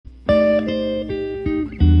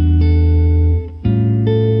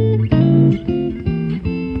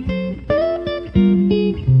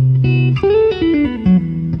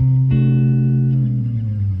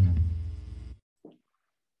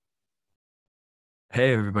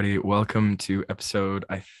Hey everybody, welcome to episode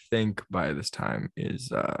I think by this time is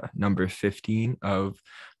number 15 of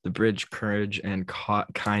the Bridge Courage and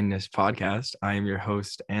Kindness podcast. I am your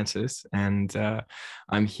host Ansis and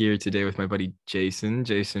I'm here today with my buddy Jason.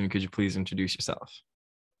 Jason, could you please introduce yourself?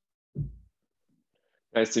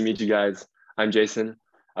 Nice to meet you guys. I'm Jason.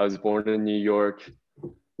 I was born in New York,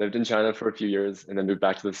 lived in China for a few years, and then moved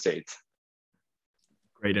back to the States.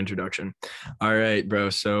 Great introduction. All right, bro.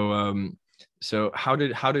 So how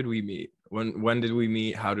did we meet? When did we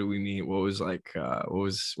meet? How did we meet? What was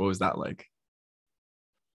that like?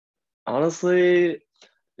 Honestly,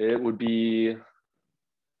 it would be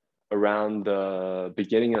around the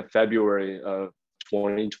beginning of February of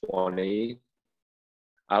 2020.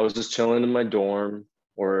 I was just chilling in my dorm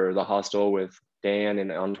or the hostel with Dan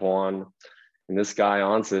and Antoine, and this guy,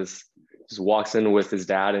 Ansis, just walks in with his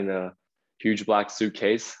dad in a huge black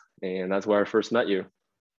suitcase, and that's where I first met you.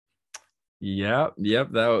 Yep,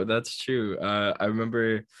 that's true. I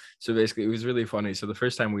remember. So basically, it was really funny. So the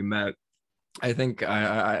first time we met, I think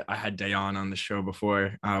I had Dayan on the show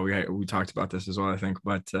before. We talked about this as well, I think.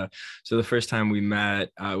 But so the first time we met,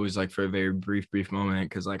 it was like for a very brief moment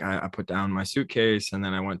because like I put down my suitcase and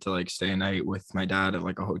then I went to like stay a night with my dad at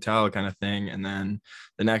like a hotel kind of thing, and then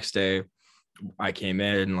the next day I came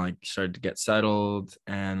in, like started to get settled,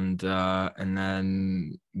 and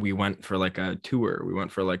then we went for like a tour. We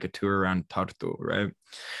went for like a tour around Tartu, right?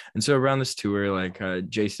 And so around this tour, like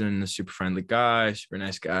Jason, a super friendly guy, super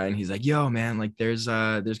nice guy, and he's like, "Yo, man, like there's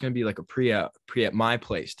gonna be like a pre at my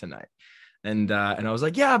place tonight." And I was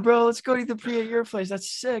like, "Yeah, bro, let's go to the pre at your place.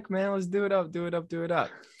 That's sick, man. Let's do it up, do it up, do it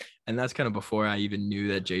up." And that's kind of before I even knew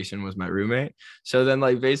that Jason was my roommate. So then,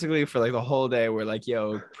 like, basically for like the whole day, we're like,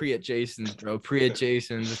 "Yo, pre at Jason's, bro, pre at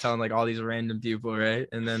Jason's," just telling like all these random people, right?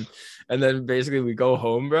 And then basically we go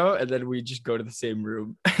home, bro, and then we just go to the same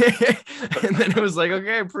room. And then it was like,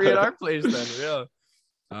 okay, pre at our place then, real.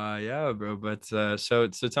 Yeah, bro. But so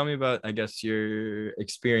tell me about, I guess, your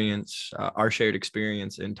experience, our shared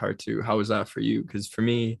experience in Tartu. How was that for you? Because for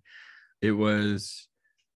me, it was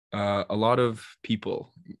a lot of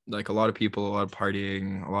people, like a lot of people, a lot of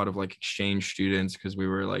partying, a lot of like exchange students, because we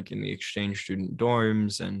were like in the exchange student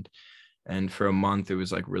dorms, and for a month it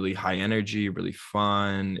was like really high energy, really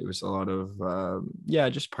fun. It was a lot of yeah,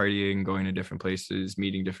 just partying, going to different places,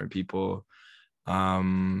 meeting different people.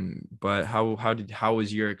 But how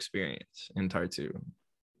was your experience in Tartu?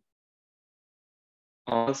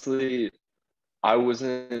 Honestly, I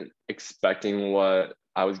wasn't expecting what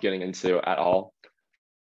I was getting into at all.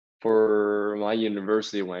 For my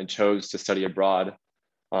university, when I chose to study abroad,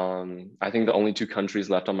 I think the only two countries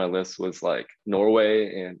left on my list was like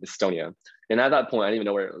Norway and Estonia. And at that point, I didn't even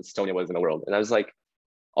know where Estonia was in the world. And I was like,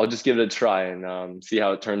 I'll just give it a try and see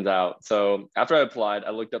how it turns out. So after I applied,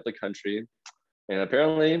 I looked up the country, and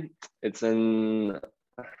apparently it's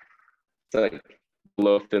like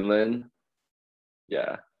below Finland.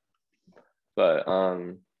 Yeah, but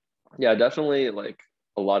yeah, definitely like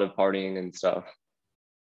a lot of partying and stuff.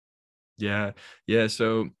 Yeah, yeah.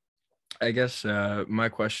 So I guess my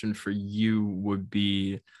question for you would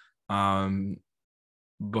be, um,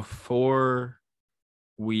 before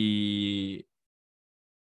we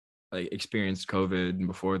like experienced COVID and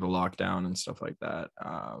before the lockdown and stuff like that,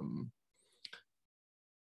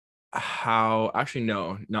 how actually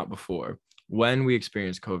no, not before. When we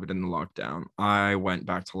experienced COVID in the lockdown, I went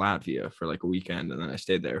back to Latvia for like a weekend and then I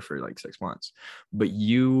stayed there for like 6 months. But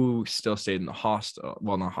you still stayed in the hostel,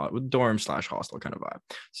 well, not dorm slash hostel kind of vibe.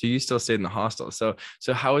 So you still stayed in the hostel. So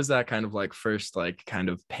how was that kind of like first like kind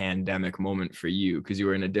of pandemic moment for you? Because you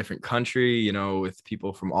were in a different country, with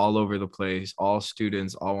people from all over the place, all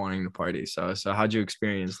students, all wanting to party. So how'd you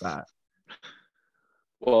experience that?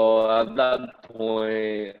 Well, at that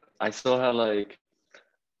point, I still had like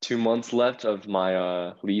 2 months left of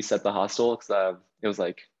my lease at the hostel because it was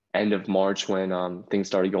like end of March when things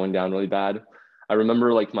started going down really bad. I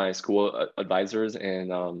remember like my school advisors and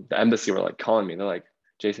the embassy were like calling me. They're like,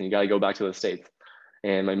 Jason, you got to go back to the States.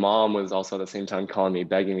 And my mom was also at the same time calling me,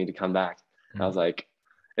 begging me to come back. And I was like,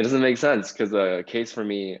 it doesn't make sense because the case for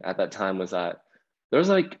me at that time was that there was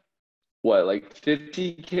like what, like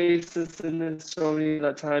 50 cases in Estonia at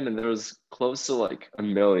that time, and there was close to like a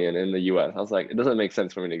million in the US. I was like, it doesn't make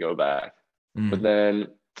sense for me to go back. But Mm. then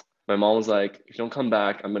my mom was like, if you don't come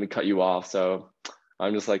back, I'm gonna cut you off. So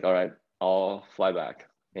I'm just like, all right, I'll fly back.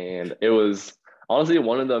 And it was honestly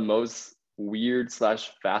one of the most weird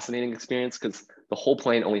slash fascinating experience because the whole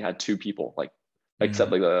plane only had two people, like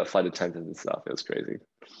except Mm. like the flight attendants and stuff. It was crazy.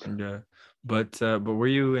 Yeah. But were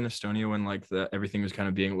you in Estonia when like the everything was kind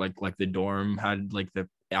of being like the dorm had like the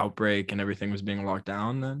outbreak and everything was being locked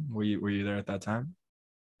down then? Were you there at that time?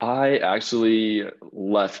 I actually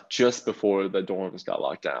left just before the dorms got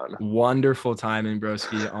locked down. Wonderful timing,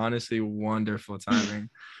 broski. Honestly, wonderful timing.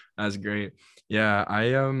 That's great. Yeah,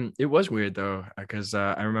 it was weird though, because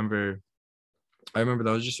I remember that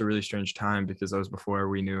was just a really strange time because that was before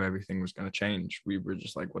we knew everything was going to change. We were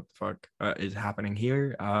just like, what the fuck is happening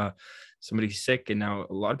here? Somebody's sick, and now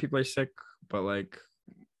a lot of people are sick, but like,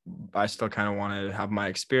 I still kind of want to have my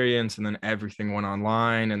experience. And then everything went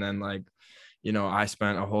online. And then, like, I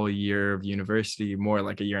spent a whole year of university, more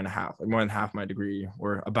like a year and a half, like more than half my degree,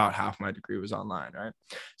 or about half my degree was online. Right.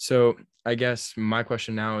 So I guess my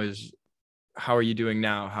question now is, how are you doing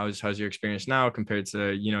now? How's your experience now compared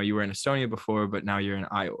to, you were in Estonia before, but now you're in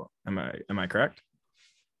Iowa. Am I correct?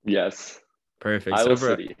 Yes, Perfect. So Iowa for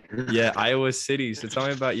City. yeah, Iowa City. So tell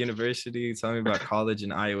me about university. Tell me about college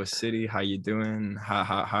in Iowa City. How you doing?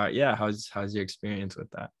 How yeah, how's your experience with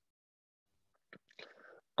that?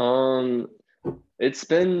 Um, it's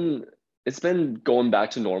been it's been going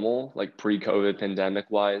back to normal, like pre-COVID pandemic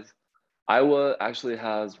wise. Iowa actually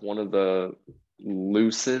has one of the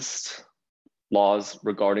loosest laws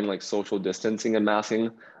regarding like social distancing and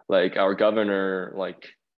masking. Like our governor, like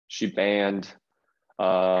she banned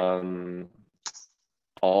um,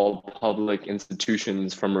 all public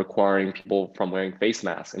institutions from requiring people from wearing face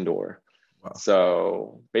masks indoor. Wow.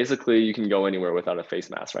 So basically, you can go anywhere without a face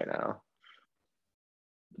mask right now.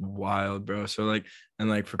 Wild, bro. So like, and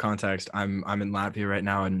like for context, I'm in Latvia right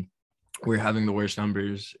now, and we're having the worst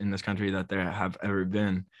numbers in this country that there have ever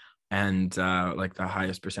been, and like the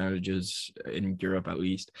highest percentages in Europe at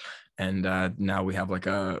least. And now we have like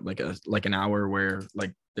an hour where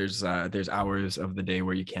like there's hours of the day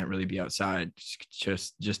where you can't really be outside,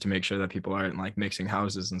 just to make sure that people aren't like mixing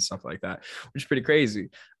houses and stuff like that, which is pretty crazy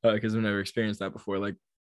because I've never experienced that before. Like,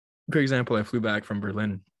 for example, I flew back from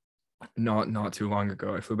Berlin not too long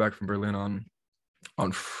ago. I flew back from Berlin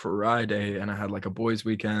on Friday, and I had like a boys'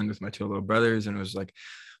 weekend with my two little brothers, and it was like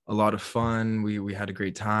a lot of fun. We had a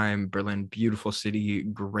great time. Berlin, beautiful city,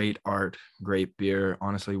 great art, great beer.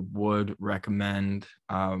 Honestly, would recommend.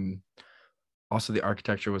 Also, the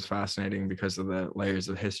architecture was fascinating because of the layers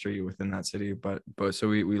of history within that city. But so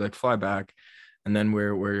we like fly back, and then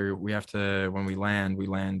we have to, when we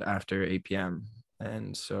land after 8 p.m.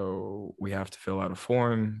 And so we have to fill out a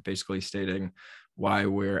form basically stating why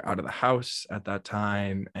we're out of the house at that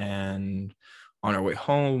time. And on our way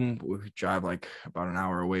home, we drive like about an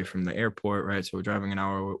hour away from the airport, right? So we're driving an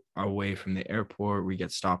hour away from the airport. We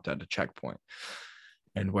get stopped at a checkpoint,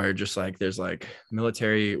 and where just like there's like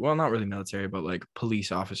military, well, not really military, but like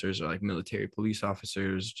police officers, or like military police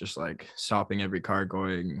officers, just like stopping every car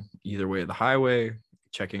going either way of the highway,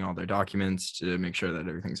 checking all their documents to make sure that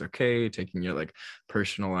everything's okay, taking your like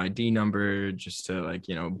personal ID number just to like,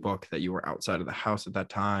 book that you were outside of the house at that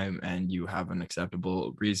time and you have an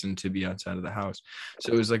acceptable reason to be outside of the house.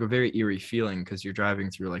 So it was like a very eerie feeling because you're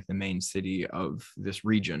driving through like the main city of this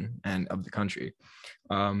region and of the country,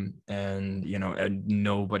 and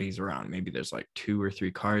nobody's around. Maybe there's like two or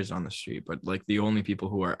three cars on the street, but like the only people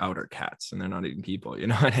who are out are cats, and they're not even people. You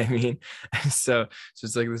know what I mean? So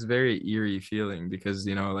it's like this very eerie feeling because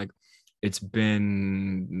like it's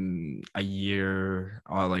been a year,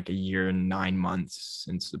 like a year and 9 months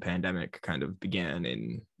since the pandemic kind of began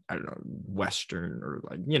in, I don't know, Western, or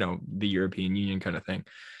like the European Union kind of thing.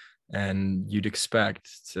 And you'd expect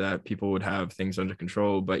that people would have things under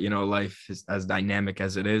control, but life is as dynamic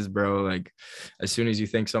as it is, bro. Like, as soon as you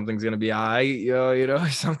think something's gonna be all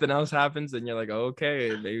right, something else happens and you're like,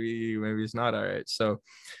 okay, maybe it's not all right. So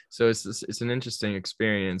it's an interesting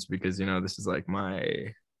experience because this is like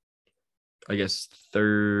my, I guess,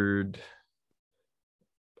 third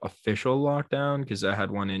official lockdown, because I had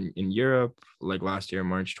one in Europe like last year,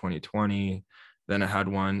 March 2020. Then I had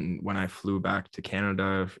one when I flew back to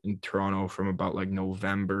Canada in Toronto from about like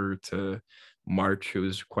November to March. It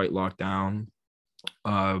was quite locked down.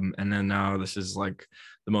 And then now this is like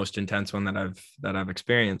the most intense one that I've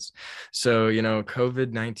experienced. So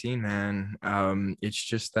COVID-19, man, it's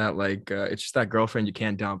just that like it's just that girlfriend you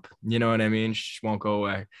can't dump, you know what I mean? She just won't go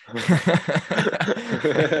away.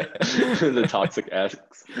 The toxic ex.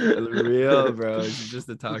 Real, bro. She's just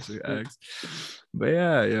a toxic ex. But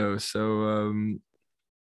yeah, so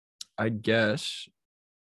I guess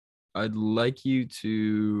I'd like you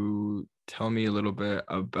to tell me a little bit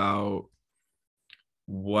about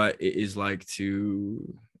what it is like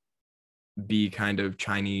to be kind of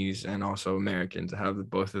Chinese and also American, to have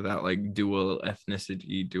both of that like dual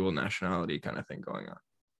ethnicity, dual nationality kind of thing going on.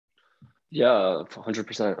 Yeah,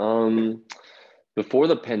 100%. Before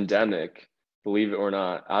the pandemic, believe it or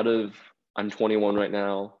not, I'm 21 right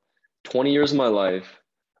now. 20 years of my life,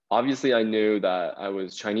 obviously I knew that I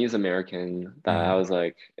was Chinese American, that I Mm, was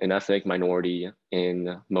like an ethnic minority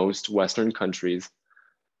in most Western countries.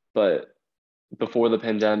 But before the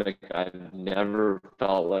pandemic, I've never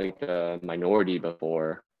felt like a minority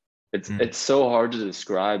before. mm, It's so hard to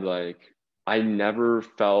describe. Like I never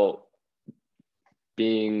felt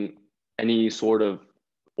being any sort of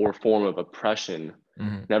or form of oppression.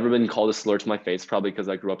 mm, Never been called a slur to my face, probably because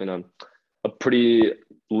I grew up in a pretty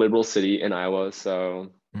liberal city in Iowa.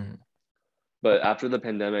 So, mm. but after the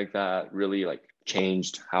pandemic, that really like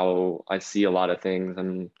changed how I see a lot of things.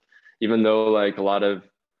 And even though like a lot of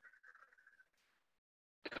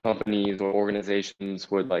companies or organizations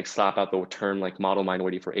would like slap out the term like model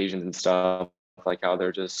minority for Asians and stuff, like how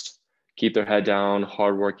they're just keep their head down,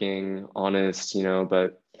 hardworking, honest,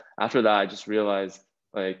 But after that, I just realized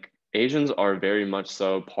like Asians are very much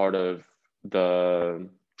so part of the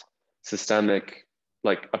systemic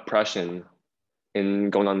like oppression in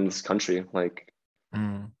going on in this country. Like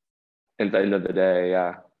Mm. at the end of the day,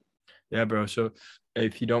 yeah. Yeah, bro. So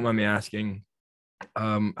if you don't mind me asking,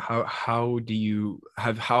 how do you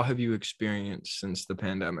have how have you experienced since the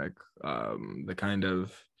pandemic the kind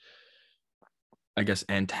of, I guess,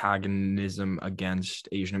 antagonism against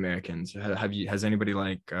Asian Americans? Has anybody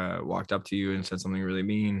like walked up to you and said something really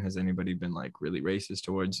mean? Has anybody been like really racist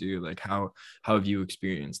towards you? Like how have you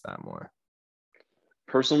experienced that more?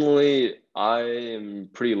 Personally, I am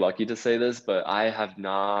pretty lucky to say this, but I have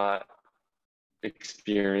not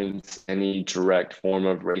experienced any direct form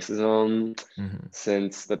of racism Mm-hmm.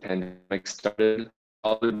 since the pandemic started.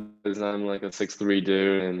 Probably because I'm like a 6'3"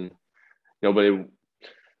 dude and nobody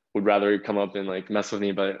would rather come up and like mess with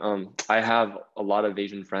me. But I have a lot of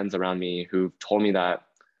Asian friends around me who've told me that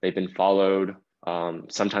they've been followed.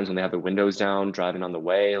 Sometimes when they have their windows down, driving on the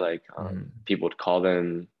way, like Mm-hmm. people would call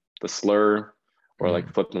them the slur or like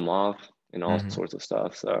Mm-hmm. flip them off and all Mm-hmm. sorts of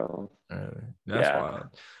stuff. So That's yeah, wild.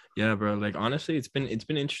 Yeah, bro. Like honestly, it's been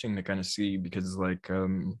interesting to kind of see because like I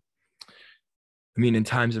mean, in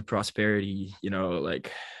times of prosperity,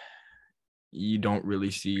 like you don't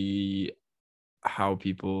really see how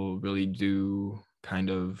people really do kind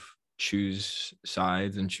of choose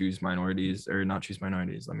sides and choose minorities, or not choose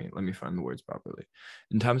minorities. Let me find the words properly.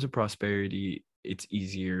 In times of prosperity, it's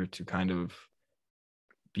easier to kind of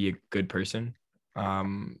be a good person.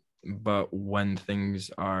 But when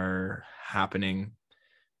things are happening,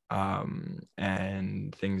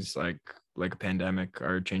 and things like a pandemic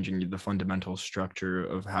are changing the fundamental structure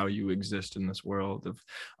of how you exist in this world,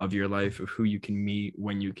 of your life, of who you can meet,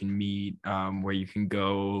 when you can meet, where you can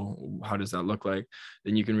go, how does that look like,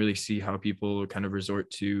 then you can really see how people kind of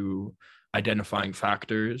resort to identifying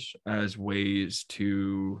factors as ways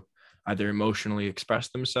to either emotionally express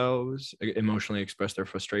themselves, emotionally express their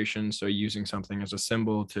frustration. So using something as a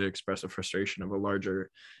symbol to express a frustration of a larger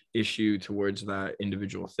issue towards that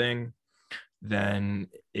individual thing than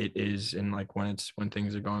it is in like when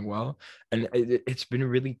things are going well. And it's been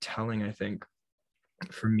really telling, I think,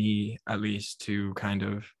 for me at least, to kind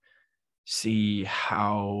of see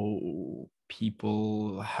how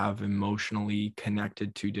people have emotionally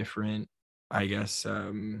connected to different, I guess,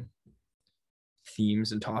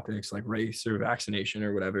 themes and topics like race or vaccination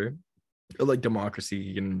or whatever, or like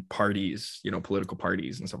democracy and parties, political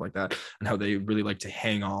parties and stuff like that, and how they really like to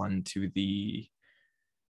hang on to the,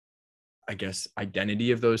 I guess,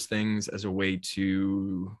 identity of those things as a way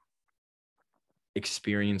to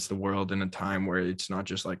experience the world in a time where it's not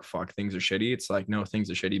just like fuck things are shitty. It's like no, things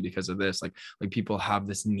are shitty because of this. Like people have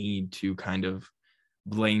this need to kind of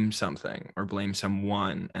blame something or blame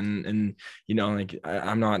someone, and like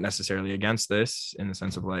I'm not necessarily against this in the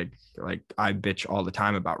sense of like I bitch all the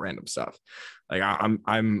time about random stuff. Like I'm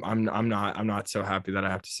not so happy that I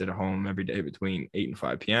have to sit at home every day between 8 and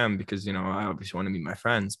 5 p.m. because I obviously want to meet my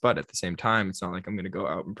friends, but at the same time it's not like I'm going to go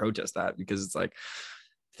out and protest that, because it's like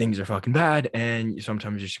things are fucking bad and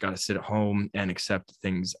sometimes you just got to sit at home and accept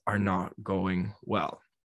things are not going well.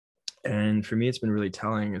 And for me it's been really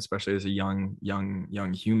telling, especially as a young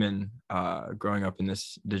human, growing up in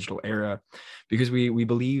this digital era, because we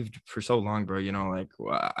believed for so long, bro, like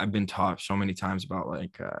I've been taught so many times about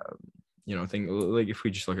like thing like if we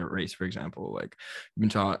just look at race, for example, like we've been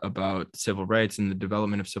taught about civil rights and the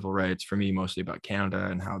development of civil rights, for me mostly about Canada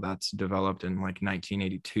and how that's developed in like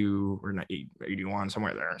 1982 or 81,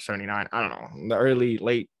 somewhere there, 79, I don't know, the early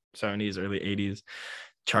late 70s, early 80s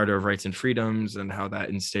Charter of Rights and Freedoms, and how that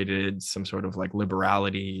instated some sort of like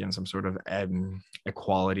liberality and some sort of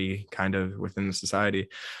equality kind of within the society.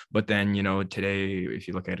 But then, today, if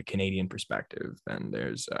you look at a Canadian perspective, then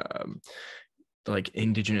there's like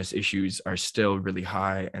indigenous issues are still really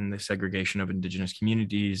high, and the segregation of indigenous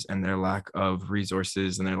communities and their lack of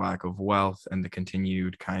resources and their lack of wealth and the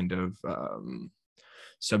continued kind of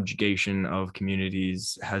subjugation of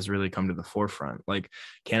communities has really come to the forefront. Like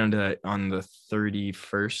Canada on the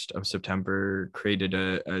 31st of September created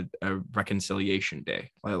a reconciliation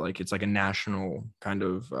day. Like it's like a national kind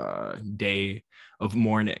of day of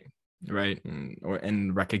mourning, right?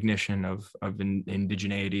 And recognition of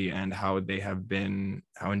indigeneity and how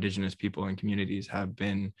indigenous people and communities have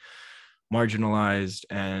been marginalized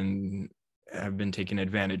and have been taken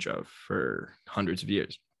advantage of for hundreds of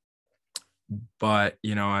years. But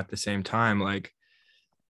at the same time, like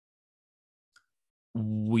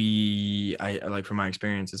I like, from my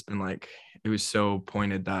experience, it's been like, it was so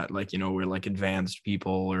pointed that like, we're like advanced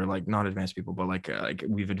people, or like not advanced people, but like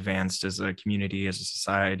we've advanced as a community, as a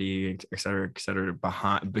society, et cetera,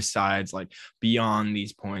 besides like beyond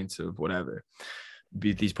these points of whatever,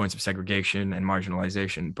 be these points of segregation and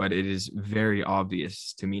marginalization. But it is very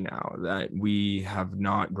obvious to me now that we have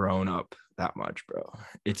not grown up that much, bro.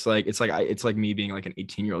 It's like me being like an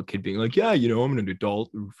 18-year-old kid being like, yeah, I'm an adult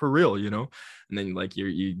for real, and then like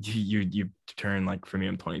you turn, like, for me,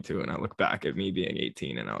 I'm 22, and I look back at me being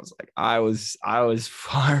 18, and I was like, I was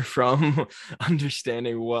far from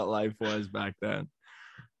understanding what life was back then.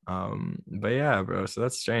 But yeah, bro, so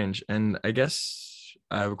that's strange. And I guess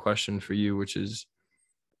I have a question for you, which is,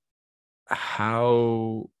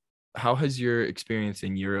 how has your experience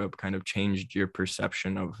in Europe kind of changed your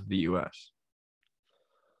perception of the US?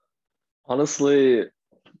 Honestly,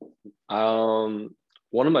 one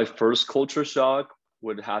of my first culture shock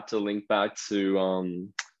would have to link back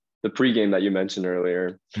to the pregame that you mentioned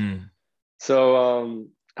earlier. Mm. So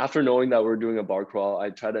after knowing that we're doing a bar crawl,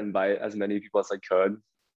 I tried to invite as many people as I could,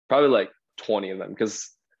 probably like 20 of them, because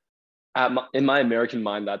in my American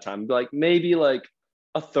mind that time, like maybe like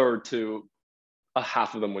a third to a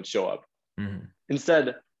half of them would show up. Mm.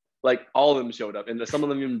 Instead, like all of them showed up, and some of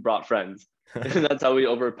them even brought friends. And that's how we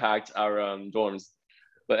overpacked our dorms.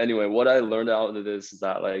 But anyway, what I learned out of this is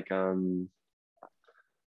that like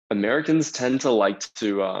Americans tend to like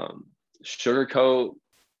to sugarcoat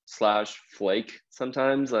slash flake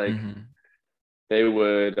sometimes. Like Mm-hmm. they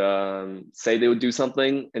would say they would do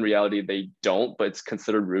something. In reality, they don't, but it's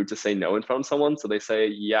considered rude to say no in front of someone. So they say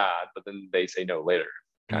yeah, but then they say no later,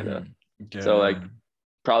 kind of. Mm-hmm. So like Yeah.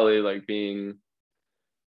 probably like being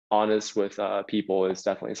honest with people is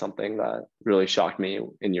definitely something that really shocked me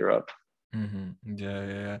in Europe. Mm-hmm.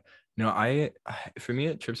 Yeah. No, for me,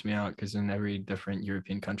 it trips me out because in every different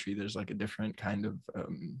European country, there's like a different kind of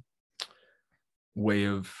way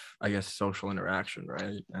of, I guess, social interaction,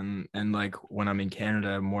 right? And like when I'm in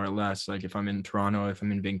Canada, more or less, like if I'm in Toronto, if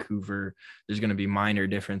I'm in Vancouver, there's going to be minor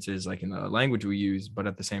differences like in the language we use, but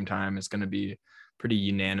at the same time it's going to be pretty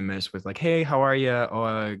unanimous with like, hey, how are you?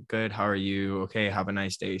 Oh, good, how are you? Okay, have a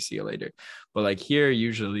nice day, see you later. But like here,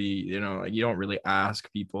 usually, like you don't really ask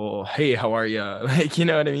people, hey, how are you? Like, you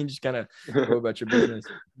know what I mean? Just kind of go about your business,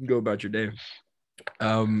 go about your day.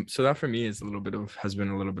 So that for me is has been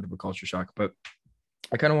a little bit of a culture shock. But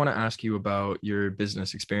I kind of want to ask you about your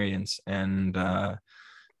business experience and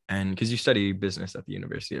because you study business at the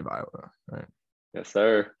University of Iowa, right? Yes,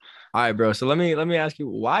 sir. All right, bro. So let me ask you,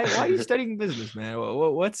 why are you studying business, man?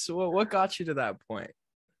 What got you to that point?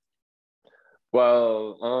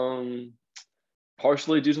 Well,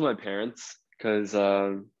 partially due to my parents, because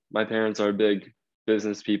my parents are big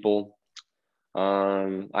business people.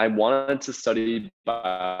 I wanted to study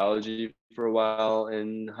biology for a while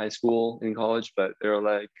in high school, in college, but they were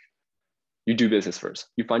like, you do business first.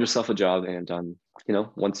 You find yourself a job, and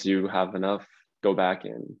once you have enough, go back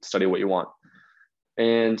and study what you want.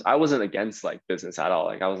 And I wasn't against like business at all.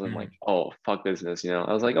 Like I wasn't like, Mm, oh, fuck business.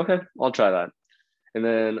 I was like, okay, I'll try that. And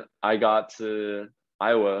then I got to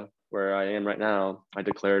Iowa, where I am right now. I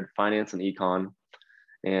declared finance and econ,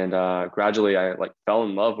 and gradually I like fell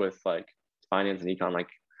in love with like finance and econ. Like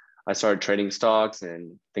I started trading stocks,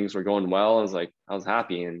 and things were going well. I was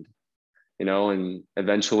happy, and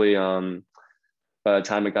eventually, by the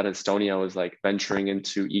time I got to Estonia, I was like venturing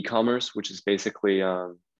into e-commerce, which is basically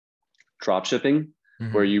drop shipping,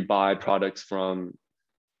 where mm-hmm. you buy products from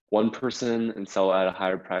one person and sell at a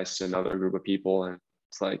higher price to another group of people. And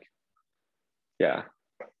it's like, yeah.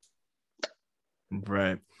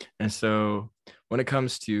 Right. And so when it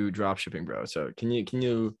comes to drop shipping, bro, so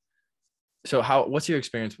what's your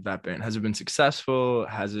experience with that been? Has it been successful?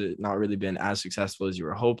 Has it not really been as successful as you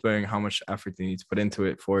were hoping? How much effort do you need to put into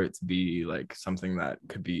it for it to be like something that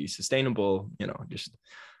could be sustainable? Just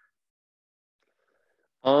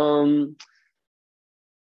Um,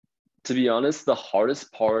 to be honest, the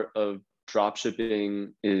hardest part of drop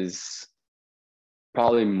shipping is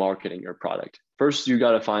probably marketing your product. First, you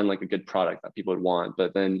got to find like a good product that people would want,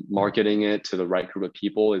 but then marketing it to the right group of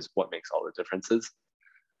people is what makes all the differences.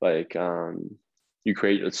 Like you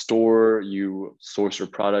create a store, you source your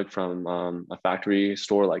product from a factory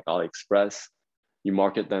store like AliExpress, you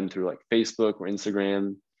market them through like Facebook or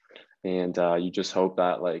Instagram, and you just hope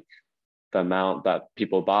that like the amount that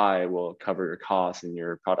people buy will cover your costs and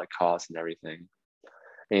your product costs and everything.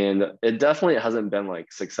 And it definitely hasn't been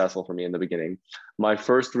like successful for me in the beginning. My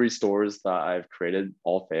first 3 stores that I've created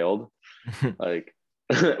all failed. Like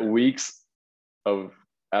weeks of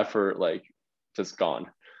effort, like just gone.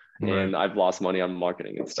 Right. And I've lost money on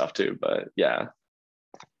marketing and stuff too. But yeah.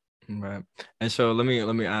 Right. And so let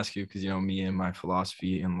me ask you, because me and my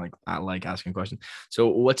philosophy, and like I like asking questions. So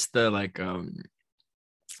what's the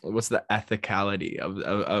ethicality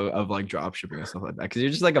of like drop shipping and stuff like that? Because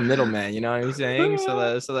you're just like a middleman, you know what I'm saying? So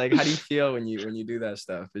like, how do you feel when you do that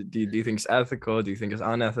stuff? Do you think it's ethical? Do you think it's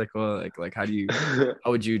unethical? Like how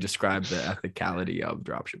would you describe the ethicality of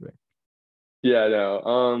drop shipping? Yeah,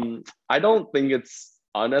 no. I don't think it's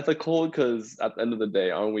unethical because at the end of the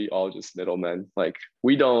day, aren't we all just middlemen? Like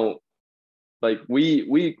we don't like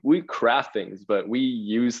we craft things, but we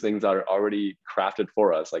use things that are already crafted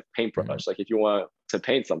for us, like paintbrush. Like if you want to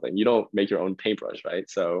paint something, you don't make your own paintbrush, right?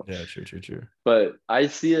 So Yeah, true. but I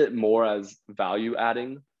see it more as value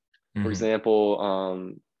adding. For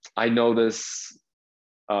example, I know this.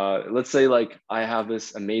 Let's say like I have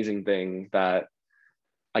this amazing thing that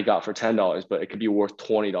I got for $10, but it could be worth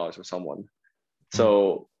 $20 for someone.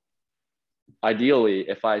 So ideally,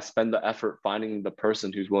 if I spend the effort finding the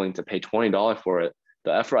person who's willing to pay $20 for it,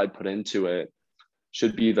 the effort I put into it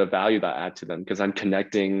should be the value that I add to them, because I'm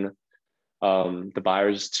connecting the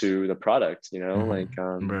buyers to the product, like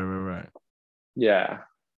Right. yeah.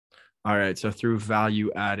 All right. So through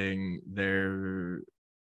value adding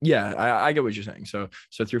yeah, I get what you're saying. So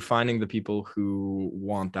through finding the people who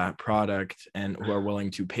want that product and who are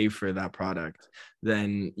willing to pay for that product,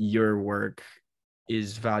 then your work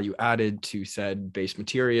is value added to said base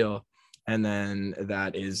material. And then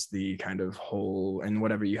that is the kind of whole, and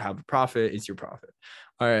whatever you have a profit is your profit.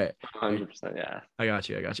 All right. 100%. Yeah. I got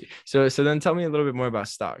you. So then tell me a little bit more about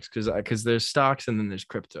stocks, because there's stocks and then there's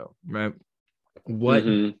crypto, right? What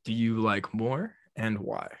do you like more and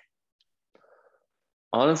why?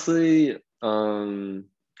 Honestly,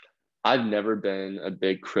 I've never been a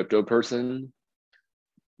big crypto person.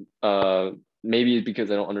 Maybe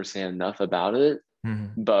because I don't understand enough about it,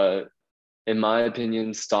 but in my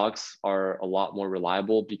opinion, stocks are a lot more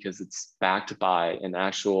reliable because it's backed by an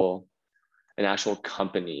actual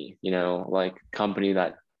company, like company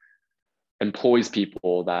that employs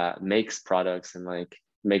people, that makes products and like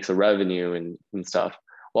makes a revenue and stuff.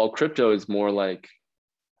 While crypto is more like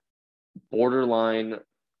borderline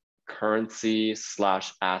currency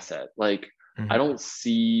slash asset. Like I don't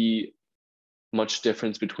see much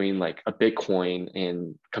difference between like a Bitcoin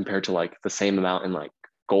and compared to like the same amount in like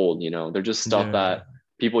gold. They're just stuff that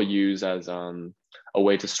people use as a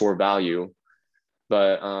way to store value.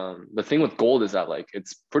 But the thing with gold is that like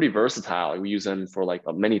it's pretty versatile. We use them for like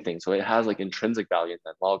many things, so it has like intrinsic value in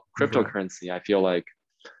them. While cryptocurrency, I feel like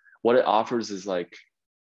what it offers is like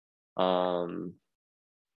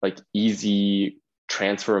easy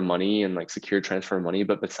transfer of money and like secure transfer of money.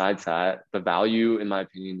 But besides that, the value, in my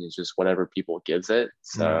opinion, is just whatever people gives it.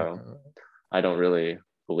 So I don't really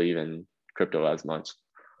believe in crypto as much.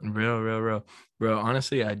 Real. Bro,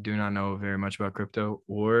 honestly, I do not know very much about crypto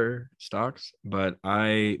or stocks, but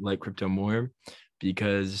I like crypto more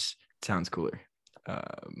because it sounds cooler.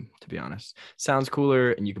 To be honest, sounds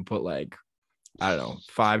cooler, and you can put like, I don't know,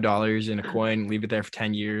 $5 in a coin, leave it there for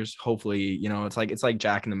 10 years. Hopefully, it's like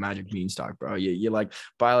Jack and the Magic Beanstalk, bro. You like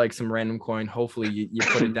buy like some random coin. Hopefully you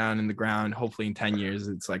put it down in the ground. Hopefully in 10 years,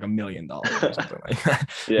 it's like $1 million or something like that.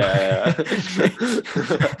 Yeah.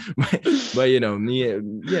 but me,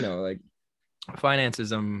 like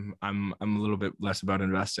finances, I'm a little bit less about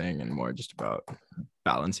investing and more just about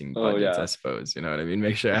balancing budgets, I suppose. You know what I mean?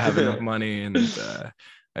 Make sure I have enough money and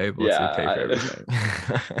able to pay for everything.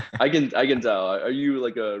 I can tell. Are you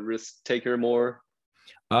like a risk taker more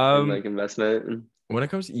in like investment? When it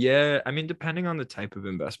comes, yeah, I mean, depending on the type of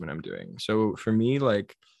investment I'm doing. So for me,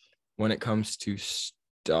 like when it comes to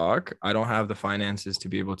stock, I don't have the finances to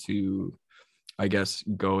be able to, I guess,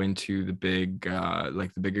 go into the big,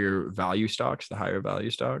 like the bigger value stocks, the higher value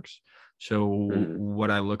stocks. So what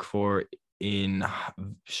I look for in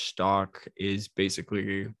stock is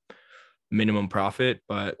basically minimum profit,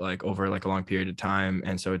 but like over like a long period of time.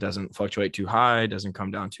 And so it doesn't fluctuate too high, doesn't come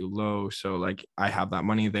down too low. So like I have that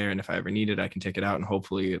money there. And if I ever need it, I can take it out. And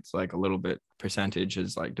hopefully it's like a little bit percentage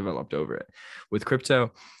is like developed over it. With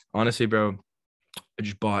crypto, honestly, bro, I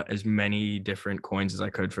just bought as many different coins as I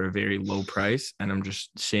could for a very low price. And I'm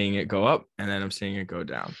just seeing it go up and then I'm seeing it go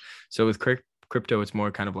down. So with crypto, it's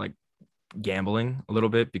more kind of like gambling a little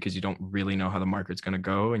bit because you don't really know how the market's going to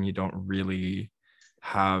go and you don't really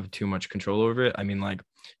have too much control over it. I mean, like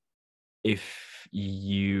if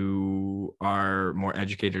you are more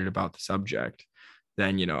educated about the subject,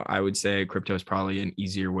 then, I would say crypto is probably an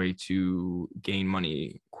easier way to gain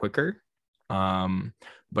money quicker.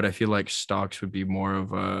 But I feel like stocks would be more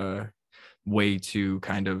of a way to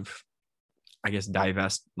kind of, I guess,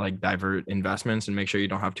 divert investments and make sure you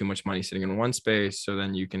don't have too much money sitting in one space. So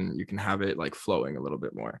then you can have it like flowing a little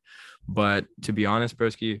bit more. But to be honest,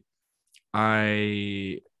 broski,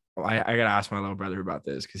 I I gotta ask my little brother about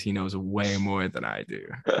this because he knows way more than I do.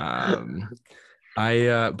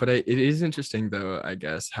 It is interesting though, I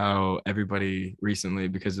guess, how everybody recently,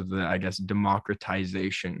 because of the, I guess,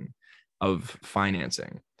 democratization of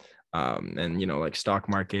financing, and like stock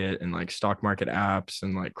market and like stock market apps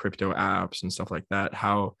and like crypto apps and stuff like that,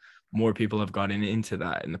 how more people have gotten into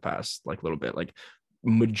that in the past like little bit. Like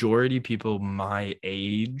majority people my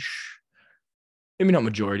age, maybe not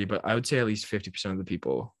majority, but I would say at least 50% of the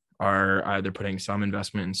people are either putting some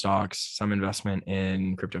investment in stocks, some investment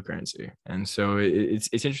in cryptocurrency. And so it's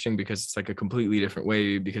interesting because it's like a completely different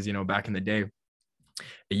way because, back in the day,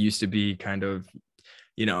 it used to be kind of,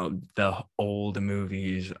 the old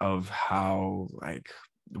movies of how like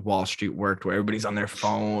Wall Street worked, where everybody's on their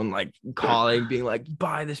phone, like calling, being like,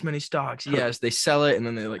 buy this many stocks. Yes, they sell it. And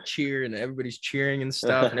then they like cheer and everybody's cheering and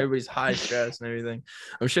stuff and everybody's high stress and everything.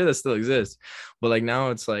 I'm sure that still exists. But like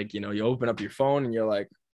now it's like, you open up your phone and you're like,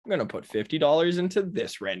 I'm going to put $50 into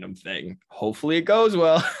this random thing. Hopefully it goes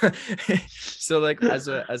well. So like as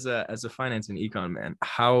a finance and econ man,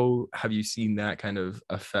 how have you seen that kind of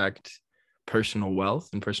affect personal wealth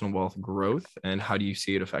and personal wealth growth? And how do you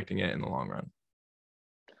see it affecting it in the long run?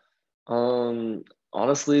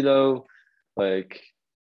 Honestly though, like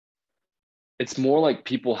it's more like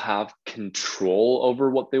people have control over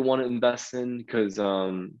what they want to invest in because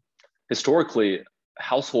historically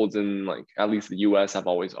households in like at least the US have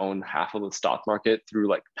always owned half of the stock market through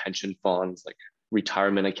like pension funds, like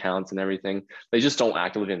retirement accounts and everything. They just don't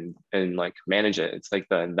actively and like manage it. It's like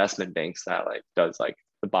the investment banks that like does like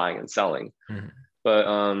the buying and selling. Mm-hmm.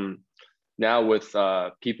 But now with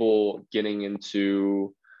people getting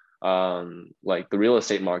into like the real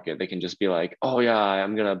estate market, they can just be like, oh yeah,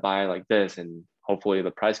 I'm gonna buy like this and hopefully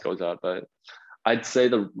the price goes up. But I'd say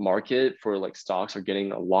the market for like stocks are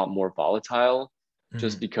getting a lot more volatile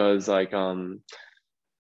just Mm-hmm. because like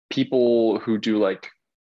people who do like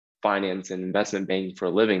finance and investment banking for a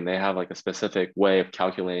living, they have like a specific way of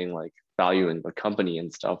calculating like value in the company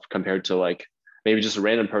and stuff compared to like maybe just a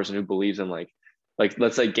random person who believes in like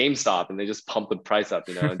let's say GameStop and they just pump the price up,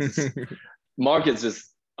 it's just market's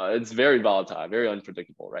just it's very volatile, very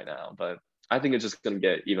unpredictable right now, but I think it's just going to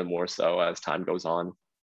get even more so as time goes on.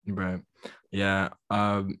 Right. Yeah.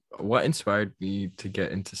 What inspired me to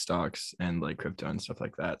get into stocks and like crypto and stuff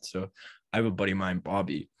like that? So I have a buddy of mine,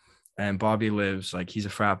 Bobby, and Bobby lives like he's a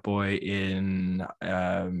frat boy in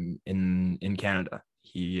Canada.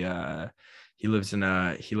 He lives in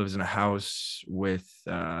a house with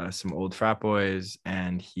some old frat boys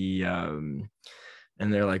and and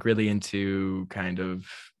they're like really into kind of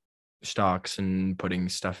stocks and putting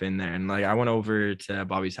stuff in there. And like I went over to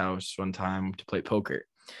Bobby's house one time to play poker.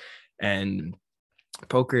 And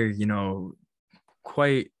poker,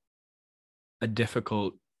 quite a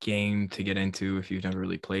difficult game to get into if you've never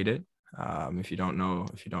really played it. If you don't know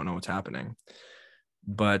what's happening.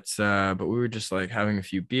 But we were just like having a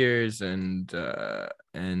few beers and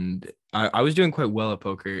I was doing quite well at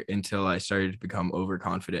poker until I started to become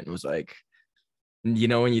overconfident and was like, when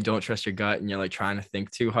you don't trust your gut and you're like trying to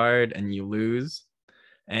think too hard and you lose.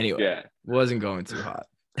 Anyway, Yeah. wasn't going too hot.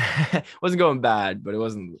 Wasn't going bad, but it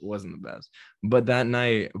wasn't the best. But that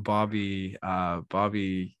night, Bobby,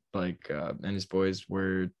 like, and his boys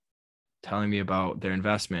were telling me about their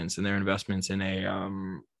investments and their investments in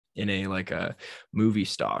a like a movie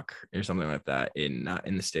stock or something like that in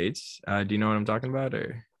the States. Do you know what I'm talking about?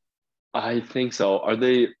 Or I think so. Are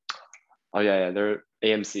they? Oh yeah, they're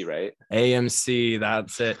AMC, right? AMC,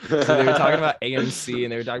 that's it. So they were talking about AMC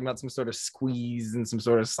and they were talking about some sort of squeeze and some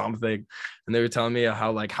sort of something. And they were telling me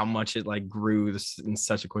how much it like grew in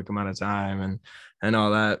such a quick amount of time and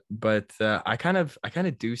all that. But I kind of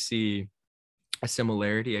do see a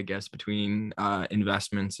similarity, I guess, between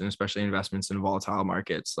investments, and especially investments in volatile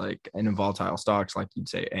markets, like in volatile stocks, like you'd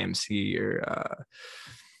say AMC or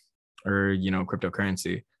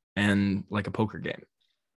cryptocurrency, and like a poker game.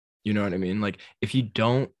 You know what I mean? Like if you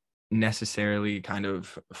don't necessarily kind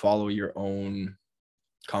of follow your own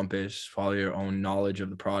compass, follow your own knowledge of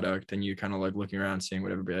the product, and you kind of like looking around seeing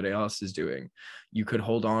what everybody else is doing, you could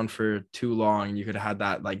hold on for too long. You could have had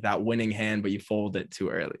that like that winning hand, but you fold it too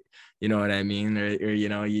early. You know what I mean? Or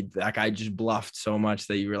that guy just bluffed so much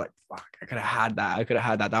that you were like, fuck, I could have had that. I could have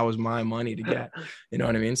had that. That was my money to get. You know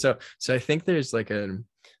what I mean? So I think there's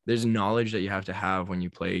knowledge that you have to have when you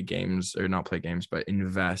play games, or not play games, but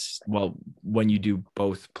invest. Well, when you do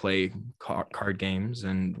both play card games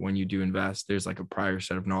and when you do invest, there's like a prior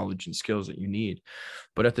set of knowledge and skills that you need.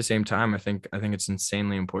 But at the same time, I think it's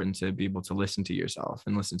insanely important to be able to listen to yourself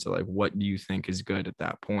and listen to like what do you think is good at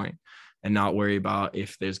that point, and not worry about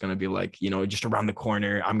if there's going to be like, just around the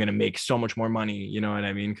corner, I'm going to make so much more money. You know what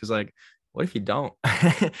I mean? Because like, what if you don't?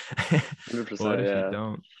 100%, What if you yeah.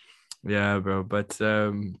 don't? Yeah, bro. But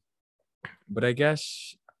I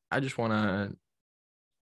guess I just want to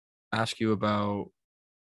ask you about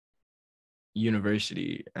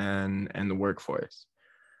university and the workforce.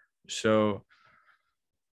 So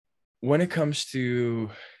when it comes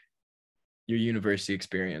to your university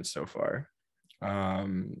experience so far,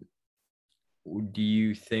 um, do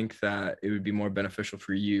you think that it would be more beneficial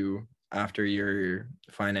for you after your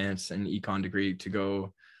finance and econ degree to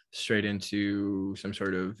go straight into some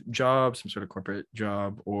sort of job, some sort of corporate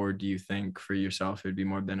job? Or do you think for yourself it would be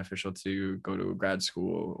more beneficial to go to a grad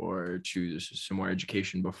school or choose some more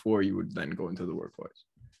education before you would then go into the workforce?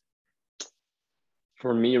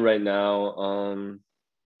 For me right now,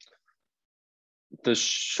 the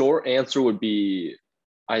short answer would be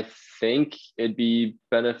I think it'd be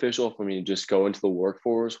beneficial for me to just go into the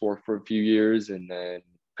workforce, work for a few years, and then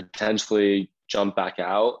potentially jump back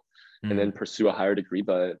out and then pursue a higher degree.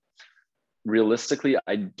 But realistically,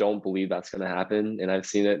 I don't believe that's going to happen. And I've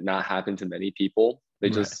seen it not happen to many people. They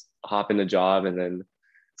Right. just hop in a job and then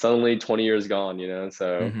suddenly 20 years gone,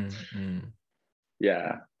 So,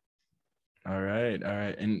 yeah. All right. All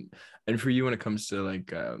right. And for you, when it comes to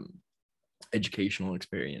like educational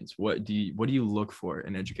experience, what do you look for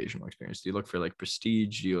in educational experience? Do you look for like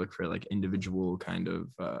prestige? Do you look for like individual kind of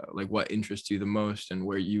like what interests you the most and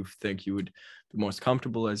where you think you would be most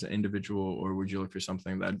comfortable as an individual? Or would you look for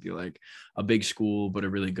something that'd be like a big school but a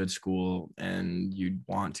really good school and you'd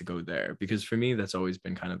want to go there? Because for me that's always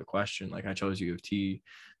been kind of the question. Like I chose U of T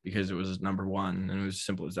because it was number one, and it was as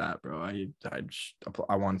simple as that, bro. I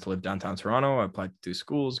wanted to live downtown Toronto. I applied to 2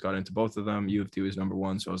 schools, got into both of them. U of T was number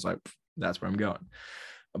one, so I was like, that's where I'm going.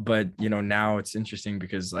 But now it's interesting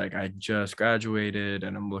because like I just graduated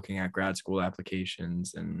and I'm looking at grad school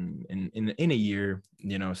applications, and in a year,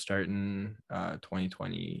 starting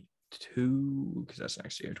 2022, because that's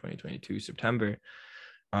next year, 2022 September.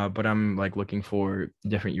 But I'm like looking for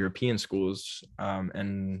different European schools,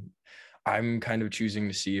 and I'm kind of choosing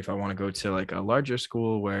to see if I want to go to like a larger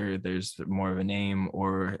school where there's more of a name,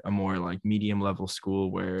 or a more like medium level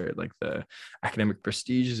school where like the academic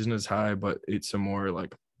prestige isn't as high, but it's a more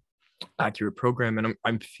like accurate program. And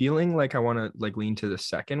I'm feeling like I want to like lean to the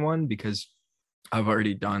second one because I've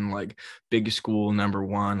already done like big school number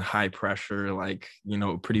one, high pressure, like,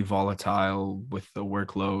 pretty volatile with the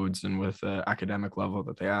workloads and with the academic level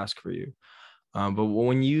that they ask for you. But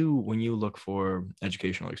when you look for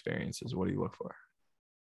educational experiences, what do you look for?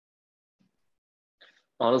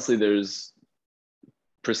 Honestly, there's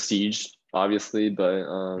prestige, obviously, but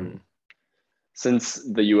Mm, since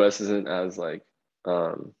the US isn't as like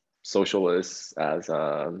socialist as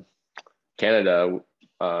Canada,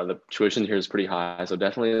 the tuition here is pretty high. So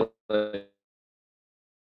definitely like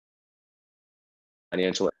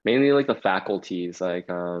financial, mainly like the faculties, like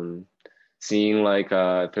seeing like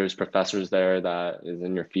if there's professors there that is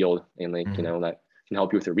in your field and like, mhm. that can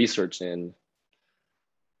help you with your research and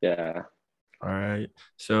yeah. All right.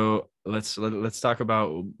 So let's talk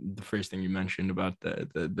about the first thing you mentioned about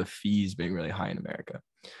the fees being really high in America.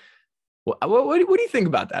 What do you think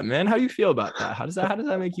about that, man? How do you feel about that? How does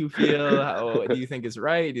that make you feel? How do you think it's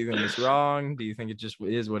right? Do you think it's wrong? Do you think it just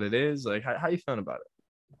is what it is? Like how you feeling about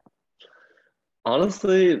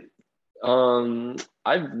Honestly,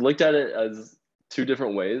 I've looked at it as two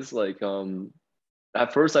different ways. Like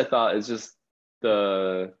at first I thought it's just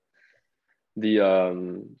the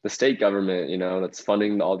the state government, that's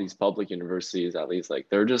funding all these public universities, at least like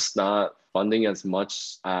they're just not funding as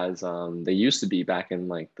much as they used to be back in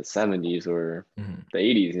like the 70s or it? Mhm. the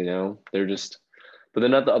 80s, they're just, but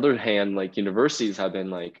then at the other hand, like universities have been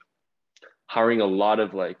like hiring a lot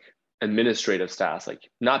of like administrative staff, like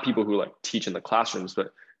not people who like teach in the classrooms,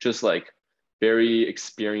 but just like very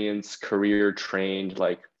experienced, career trained,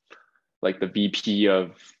 like the VP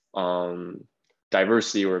of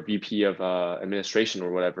diversity or VP of administration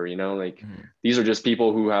or whatever, you know, like these are just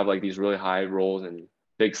people who have like these really high roles and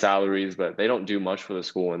big salaries, but they don't do much for the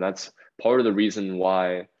school. And that's part of the reason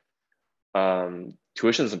why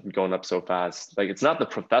tuitions have been going up so fast. Like it's not the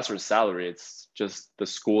professor's salary, it's just the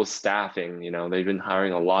school staffing, you know, they've been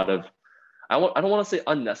hiring a lot of, I don't want to say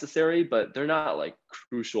unnecessary, but they're not like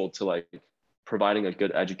crucial to like providing a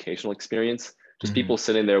good educational experience. Just people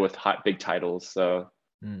sitting there with hot, big titles. So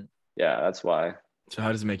yeah, that's why. So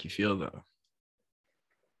how does it make you feel though?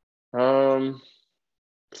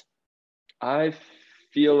 I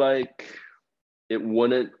feel like it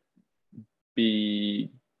wouldn't be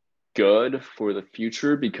good for the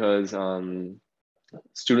future because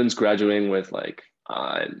students graduating with like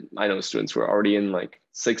I know students who are already in like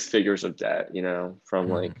six figures of debt, you know, from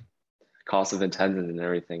like cost of attendance and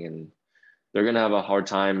everything, and they're gonna have a hard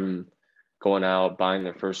time going out buying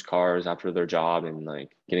their first cars after their job and like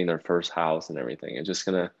getting their first house and everything. It's just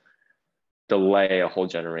gonna delay a whole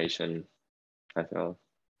generation, I feel.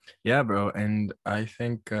 Yeah, bro. And I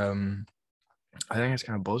think it's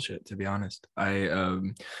kind of bullshit, to be honest.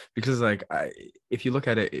 Because like if you look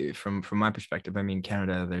at it from my perspective, I mean,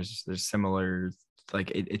 Canada, there's similar, like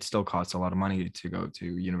it still costs a lot of money to go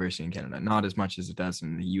to university in Canada, not as much as it does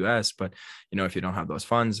in the US, but you know, if you don't have those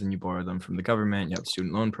funds and you borrow them from the government, you have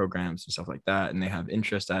student loan programs and stuff like that, and they have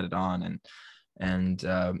interest added on, and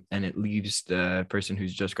it leaves the person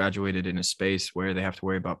who's just graduated in a space where they have to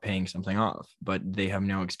worry about paying something off, but they have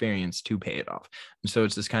no experience to pay it off. And so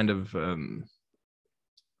it's this kind of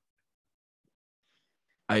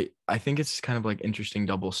I think it's kind of like interesting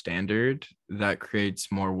double standard that creates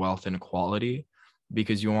more wealth inequality,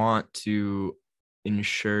 because you want to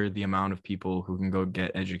ensure the amount of people who can go get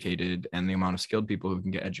educated and the amount of skilled people who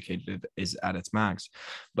can get educated is at its max.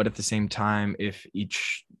 But at the same time, if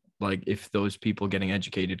those people getting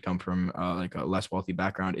educated come from like a less wealthy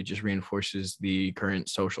background, it just reinforces the current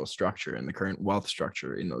social structure and the current wealth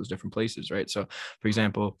structure in those different places, right? So for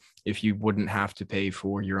example, if you wouldn't have to pay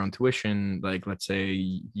for your own tuition, like let's say,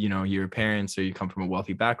 you know, your parents, or you come from a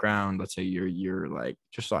wealthy background, let's say you're like,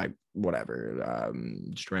 just like whatever,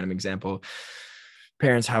 just a random example,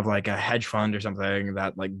 parents have like a hedge fund or something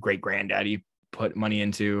that like great granddaddy put money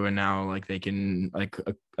into, and now like they can like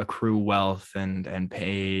accrue wealth and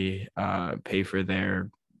pay for their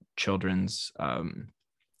children's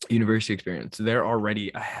university experience. They're already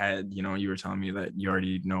ahead. You know, you were telling me that you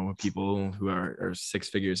already know people who are six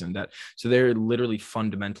figures in debt, so they're literally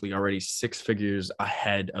fundamentally already six figures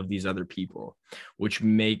ahead of these other people, which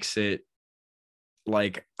makes it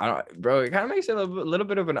like, I don't, bro, it kind of makes it a little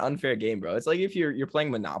bit of an unfair game, bro. It's like if you're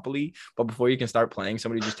playing Monopoly, but before you can start playing,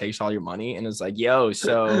 somebody just takes all your money and it's like, yo,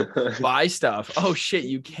 so buy stuff. Oh shit,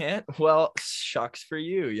 you can't? Well, shucks for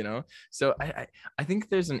you, you know? So I think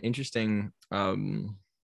there's an interesting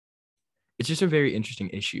it's just a very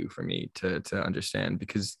interesting issue for me to understand,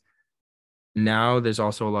 because now there's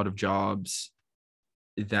also a lot of jobs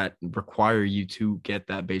that require you to get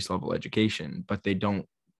that base level education, but they don't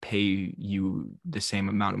pay you the same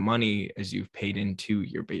amount of money as you've paid into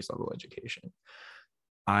your base level education.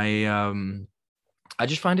 I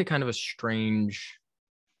just find it kind of a strange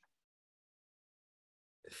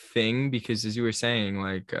thing, because as you were saying,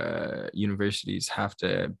 like universities have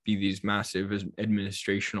to be these massive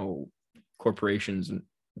administrational corporations and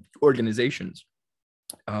organizations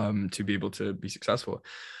to be able to be successful.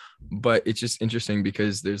 But it's just interesting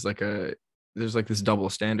because there's like this double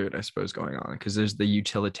standard, I suppose, going on, because there's the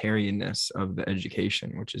utilitarianness of the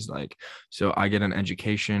education, which is like, so I get an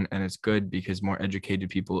education and it's good because more educated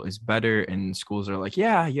people is better, and schools are like,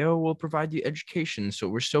 yeah, yo, we'll provide you education, so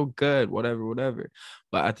we're so good, whatever.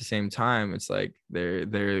 But at the same time, it's like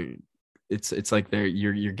it's like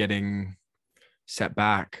you're getting set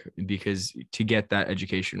back, because to get that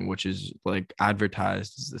education, which is like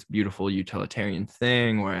advertised as this beautiful utilitarian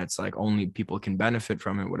thing where it's like only people can benefit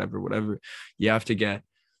from it, whatever, you have to get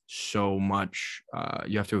so much,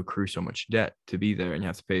 you have to accrue so much debt to be there, and you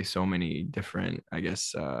have to pay so many different, I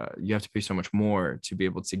guess, you have to pay so much more to be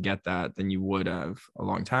able to get that than you would have a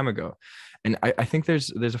long time ago. And I think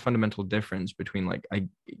there's a fundamental difference between like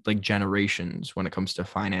generations when it comes to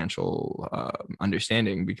financial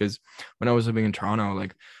understanding, because when I was living in Toronto,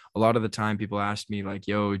 like a lot of the time people asked me like,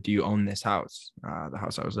 yo, do you own this house, the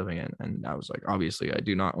house I was living in? And I was like, obviously I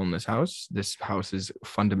do not own this house. This house is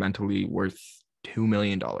fundamentally worth $2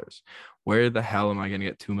 million. where the hell am I going to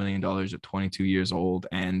get $2 million at 22 years old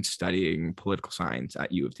and studying political science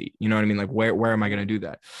at U of T? You know what I mean? Like, where am I going to do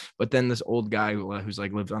that? But then this old guy who's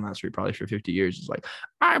like lived on that street probably for 50 years is like,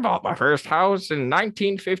 I bought my first house in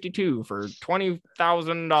 1952 for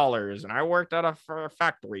 $20,000, and I worked at a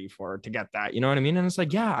factory to get that. You know what I mean? And it's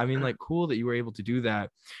like, yeah, I mean, like, cool that you were able to do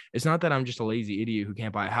that. It's not that I'm just a lazy idiot who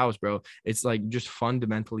can't buy a house, bro. It's like just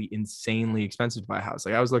fundamentally insanely expensive to buy a house.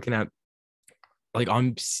 Like I was looking at like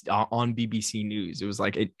on BBC News, it was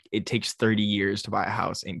like it takes 30 years to buy a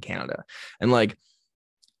house in Canada, and like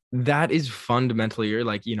that is fundamentally, you're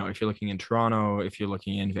like, you know, if you're looking in Toronto, if you're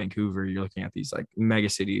looking in Vancouver, you're looking at these like mega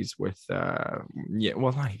cities with yeah,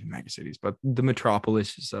 well, not even mega cities, but the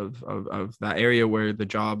metropolises of that area where the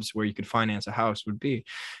jobs where you could finance a house would be.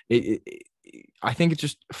 I think it's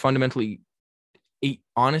just fundamentally,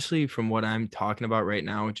 honestly, from what I'm talking about right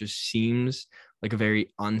now, it just seems like a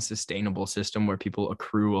very unsustainable system where people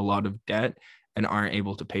accrue a lot of debt and aren't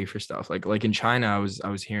able to pay for stuff. Like in China, I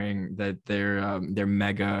was hearing that their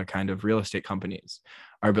mega kind of real estate companies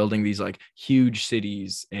are building these like huge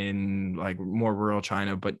cities in like more rural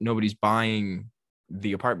China, but nobody's buying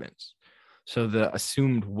the apartments. So the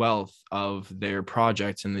assumed wealth of their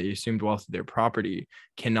projects and the assumed wealth of their property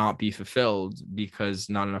cannot be fulfilled because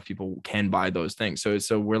not enough people can buy those things.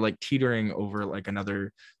 So we're like teetering over like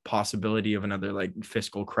another possibility of another like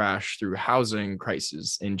fiscal crash through housing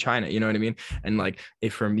crisis in China. You know what I mean? And like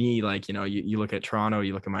if for me, like, you know, you look at Toronto,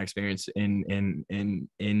 you look at my experience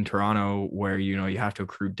in Toronto, where, you know, you have to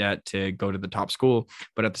accrue debt to go to the top school,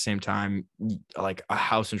 but at the same time, like a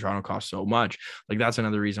house in Toronto costs so much. Like that's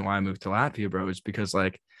another reason why I moved to Latvia, bro, is because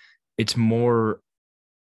like it's more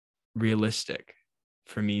realistic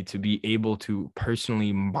for me to be able to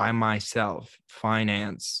personally by myself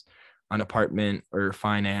finance an apartment or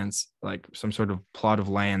finance like some sort of plot of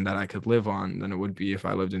land that I could live on than it would be if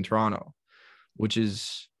I lived in Toronto, which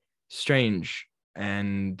is strange.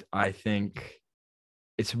 And I think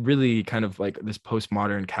it's really kind of like this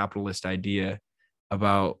postmodern capitalist idea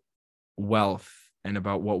about wealth and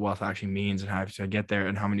about what wealth actually means and how to get there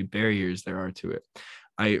and how many barriers there are to it.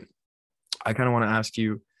 I I kind of want to ask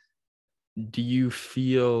you, do you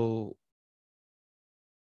feel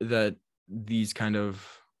that these kind of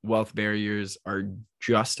wealth barriers are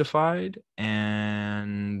justified?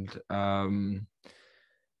 And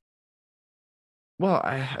well,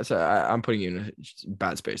 I'm putting you in a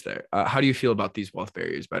bad space there. How do you feel about these wealth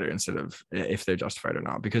barriers better instead of if they're justified or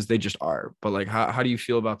not? Because they just are. But like, how do you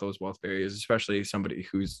feel about those wealth barriers, especially somebody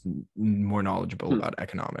who's more knowledgeable about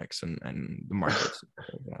economics and the markets and stuff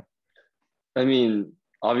like that? I mean,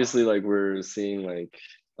 obviously, like we're seeing like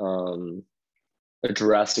a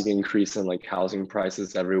drastic increase in like housing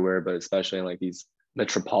prices everywhere, but especially in like these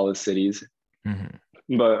metropolis cities.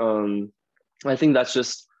 Mm-hmm. But I think that's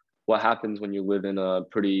just what happens when you live in a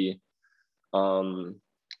pretty um,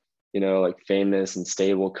 you know, like famous and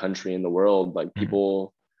stable country in the world. Like Mm-hmm.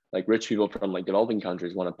 people, like rich people from like developing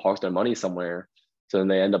countries want to park their money somewhere. So then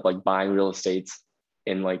they end up like buying real estates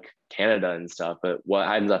in like Canada and stuff. But what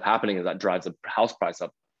ends up happening is that drives the house price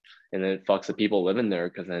up, and then it fucks the people living there,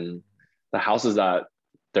 because then the houses that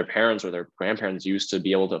their parents or their grandparents used to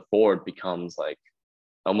be able to afford becomes like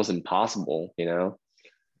almost impossible, you know?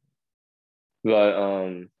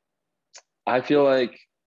 But I feel like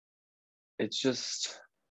it's just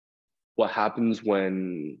what happens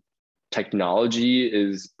when technology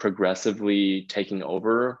is progressively taking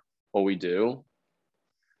over what we do.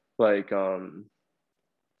 Like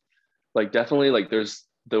like definitely like there's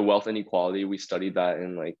the wealth inequality. We studied that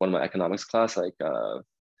in like one of my economics class, like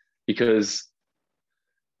because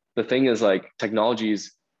the thing is like technology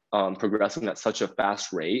is progressing at such a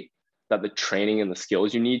fast rate that the training and the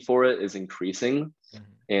skills you need for it is increasing. Mm-hmm.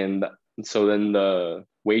 And so then the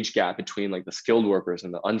wage gap between like the skilled workers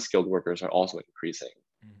and the unskilled workers are also increasing,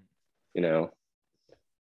 you know?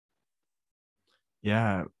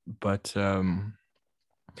 Yeah, but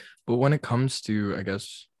when it comes to, I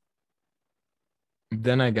guess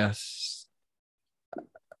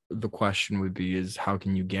the question would be is how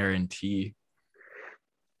can you guarantee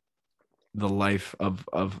the life of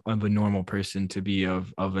a normal person to be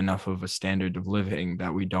of enough of a standard of living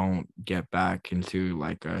that we don't get back into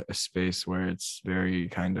like a space where it's very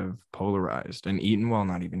kind of polarized and eaten, well,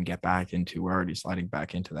 not even get back into, we're already sliding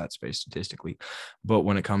back into that space statistically. But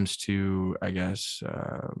when it comes to,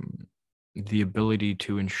 the ability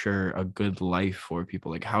to ensure a good life for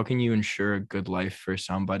people, like how can you ensure a good life for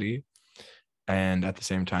somebody and at the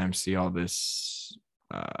same time see all this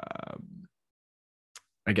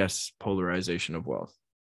polarization of wealth?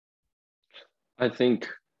 I think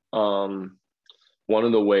one one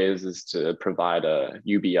of the ways is to provide a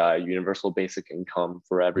UBI, universal basic income,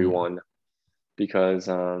 for everyone, because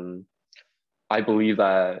I believe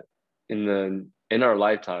that in our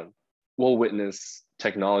lifetime, we'll witness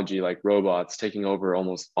technology like robots taking over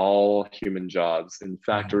almost all human jobs in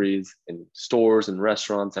factories, in stores, and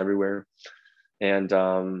restaurants everywhere. And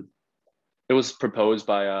it was proposed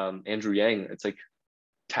by Andrew Yang. It's like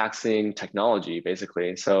taxing technology,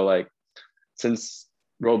 basically. So like, since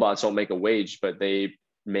robots don't make a wage, but they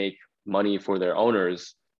make money for their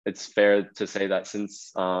owners, it's fair to say that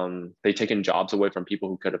since they've taken jobs away from people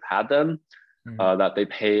who could have had them, that they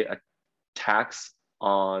pay a tax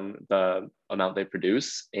on the amount they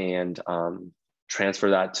produce, and transfer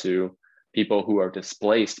that to people who are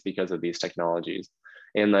displaced because of these technologies.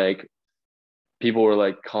 And like, people were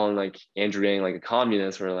like calling like Andrew Yang like a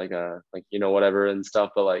communist, or like a whatever and stuff.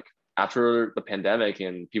 But like, after the pandemic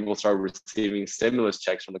and people started receiving stimulus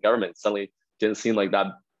checks from the government, suddenly didn't seem like that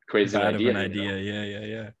crazy Bad idea. of an idea.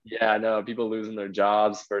 Yeah. Yeah, no, people losing their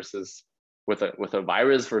jobs versus with a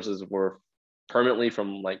virus versus we're permanently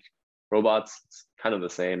from like robots. It's kind of the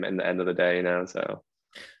same in the end of the day, So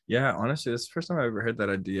Yeah, honestly, that's the first time I ever heard that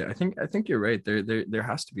idea. I think you're right. There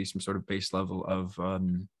has to be some sort of base level of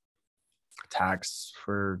tax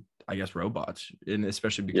for, I guess, robots, and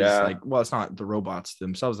especially because yeah, like, well, it's not the robots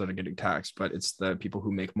themselves that are getting taxed, but it's the people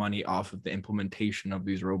who make money off of the implementation of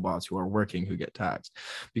these robots who are working who get taxed,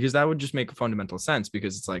 because that would just make fundamental sense.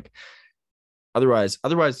 Because it's like, otherwise,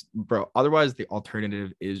 the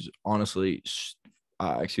alternative is honestly,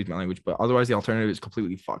 excuse my language, but otherwise the alternative is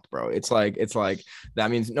completely fucked, bro. It's like that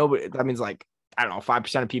means nobody. That means like, I don't know,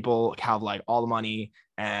 5% of people have like all the money,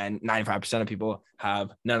 and 95% of people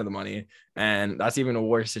have none of the money, and that's even a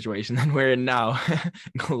worse situation than we're in now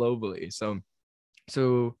globally. So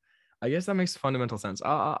I guess that makes fundamental sense.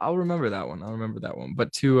 I'll remember that one.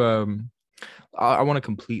 But I want to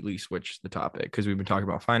completely switch the topic, because we've been talking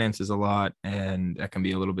about finances a lot, and that can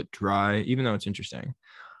be a little bit dry, even though it's interesting.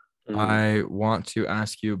 I want to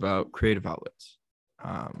ask you about creative outlets.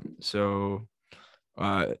 So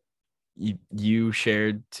you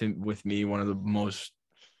shared with me one of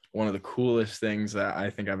the coolest things that I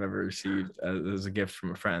think I've ever received as a gift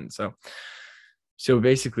from a friend. So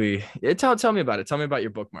basically, tell me about it. Tell me about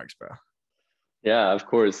your bookmarks, bro. Yeah, of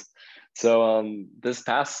course. So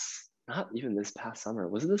not even this past summer.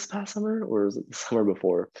 Was it this past summer or was it the summer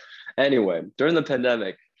before? Anyway, during the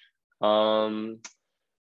pandemic, um,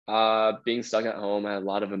 being stuck at home, I had a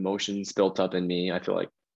lot of emotions built up in me. I feel like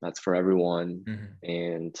that's for everyone,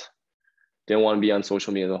 and didn't want to be on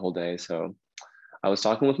social media the whole day. So I was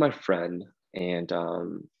talking with my friend, and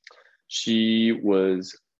she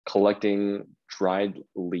was collecting dried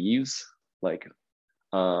leaves. Like,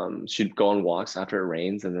 she'd go on walks after it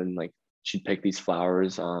rains, and then like she'd pick these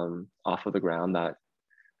flowers off of the ground that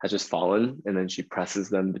has just fallen, and then she presses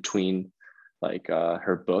them between like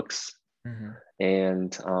her books.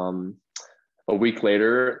 And a week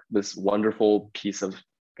later, this wonderful piece of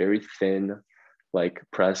very thin, like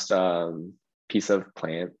pressed piece of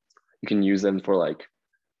plant. You can use them for like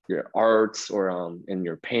your arts or in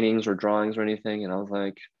your paintings or drawings or anything. And I was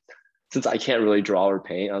like, since I can't really draw or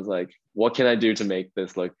paint, I was like, what can I do to make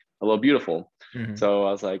this look a little beautiful? So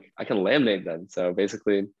I was like, I can laminate them. So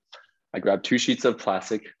basically, I grabbed 2 sheets of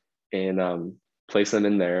plastic and place them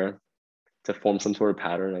in there to form some sort of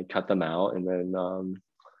pattern. I cut them out, and then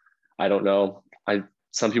I don't know.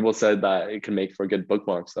 Some people said that it could make for a good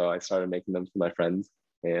bookmark, so I started making them for my friends.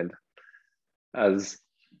 And as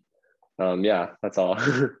yeah, that's all.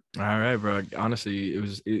 All right, bro. Honestly,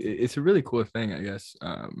 it's a really cool thing, I guess.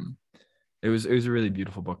 It was a really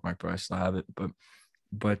beautiful bookmark, bro. I still have it, but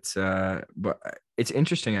it's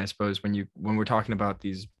interesting, I suppose, when we're talking about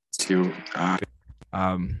these two,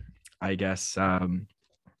 I guess,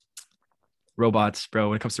 robots, bro.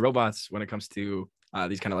 When it comes to robots, when it comes to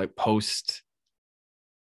these kind of like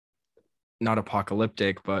not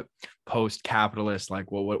apocalyptic, but post-capitalist,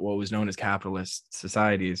 like what was known as capitalist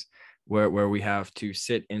societies, where we have to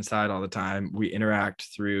sit inside all the time. We interact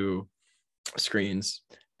through screens,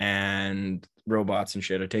 and robots and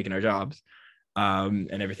shit are taking our jobs,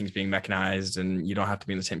 and everything's being mechanized, and you don't have to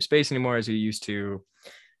be in the same space anymore as you used to.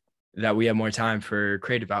 That we have more time for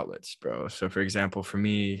creative outlets, bro. So, for example, for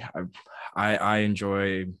me, I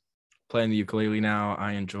enjoy playing the ukulele now.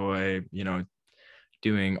 I enjoy,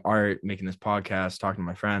 doing art, making this podcast, talking to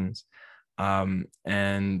my friends.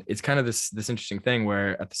 And it's kind of this interesting thing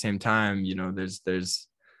where at the same time, there's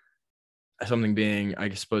something being, I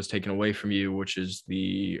suppose, taken away from you, which is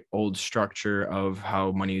the old structure of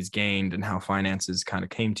how money is gained and how finances kind of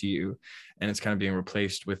came to you. And it's kind of being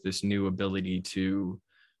replaced with this new ability to,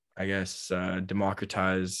 I guess,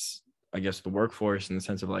 democratize, I guess, the workforce in the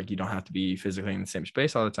sense of like you don't have to be physically in the same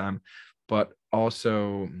space all the time, but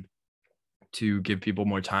also to give people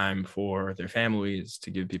more time for their families,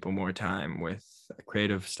 to give people more time with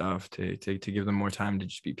creative stuff, to give them more time to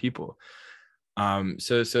just be people.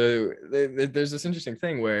 So there's this interesting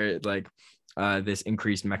thing where like this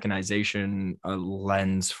increased mechanization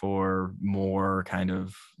lends for more kind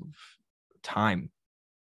of time,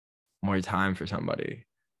 more time for somebody,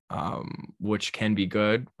 which can be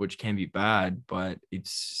good, which can be bad, but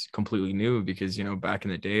it's completely new because, you know, back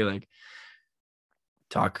in the day, like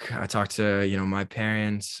I talked to, you know, my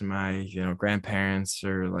parents, my, you know, grandparents,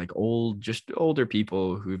 or like just older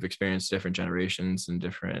people who've experienced different generations and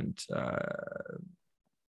different,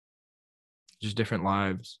 just different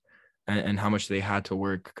lives, and how much they had to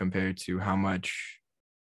work compared to how much,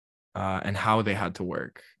 and how they had to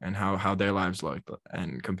work, and how their lives looked,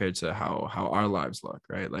 and compared to how our lives look,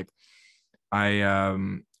 right? Like I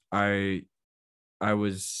um I I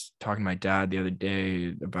was talking to my dad the other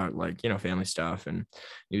day about, like, you know, family stuff, and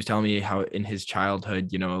he was telling me how in his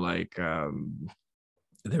childhood, you know, like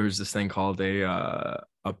there was this thing called a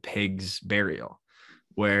pig's burial,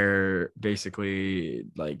 where basically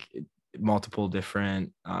like multiple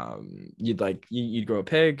different, you'd grow a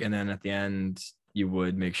pig, and then at the end you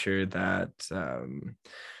would make sure that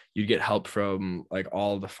you'd get help from like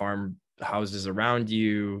all the farm houses around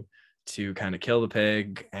you to kind of kill the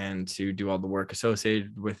pig and to do all the work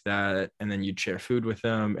associated with that, and then you'd share food with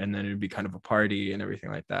them, and then it'd be kind of a party and everything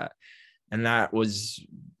like that. And that was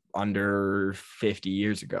under 50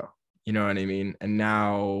 years ago. You know what I mean? And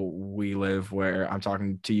now we live where I'm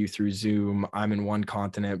talking to you through Zoom. I'm in one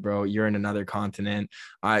continent, bro. You're in another continent.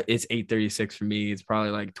 It's 8:36 for me. It's probably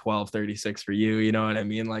like 12:36 for you. You know what I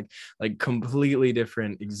mean? Like completely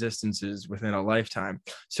different existences within a lifetime.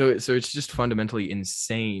 So it's just fundamentally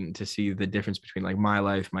insane to see the difference between like my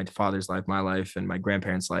life, my father's life, my life, and my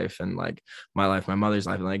grandparents' life, and like my life, my mother's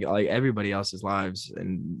life, and like everybody else's lives,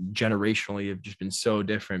 and generationally have just been so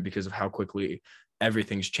different because of how quickly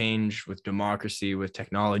everything's changed with democracy, with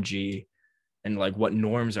technology, and like what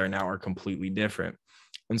norms are now are completely different.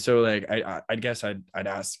 And so like I guess I'd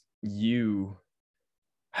ask you,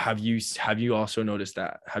 have you also noticed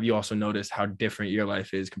that? Have you also noticed how different your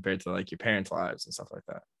life is compared to like your parents' lives and stuff like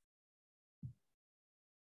that?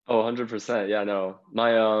 Oh, 100%. Yeah, no.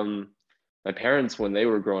 My parents, when they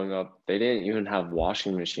were growing up, they didn't even have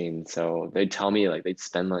washing machines. So they'd tell me like they'd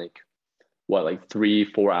spend like what, like 3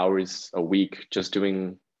 4 hours a week just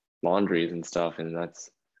doing laundries and stuff. And that's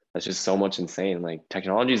just so much insane. Like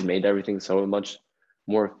technology's made everything so much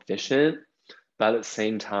more efficient. But at the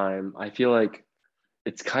same time, I feel like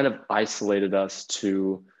it's kind of isolated us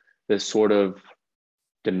to this sort of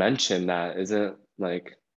dimension that isn't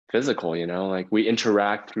like physical, you know? Like we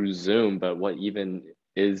interact through Zoom, but what even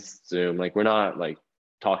is Zoom? Like we're not like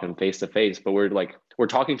talking face to face, but we're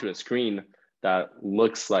talking to a screen that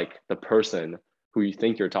looks like the person who you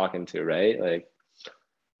think you're talking to, right? Like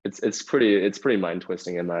it's pretty mind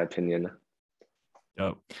twisting in my opinion.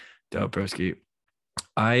 Dope, dope, broski.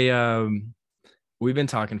 I we've been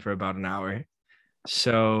talking for about an hour,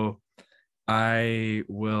 so I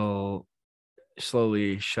will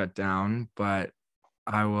slowly shut down, but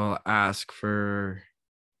I will ask for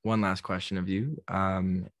one last question of you.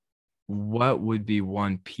 What would be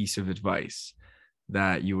one piece of advice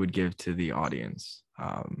that you would give to the audience,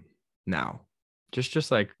 now? Just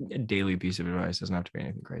like a daily piece of advice, doesn't have to be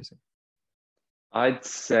anything crazy. I'd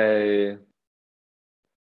say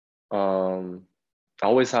um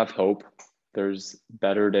always have hope. There's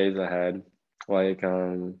better days ahead. Like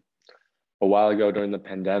a while ago during the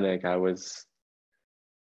pandemic, I was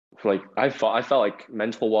like I felt like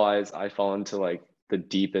mental wise, I fall into like the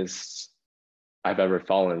deepest I've ever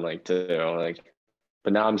fallen like to like,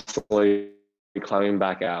 but now I'm slowly climbing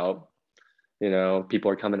back out. You know,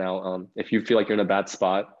 people are coming out. If you feel like you're in a bad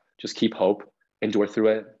spot, just keep hope, endure through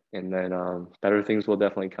it, and then better things will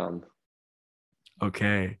definitely come.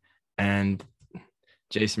 Okay. And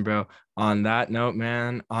Jason, bro, on that note,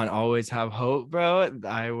 man, on always have hope, bro,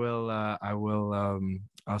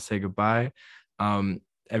 I'll say goodbye.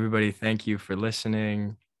 Everybody, thank you for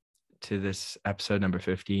listening to this episode number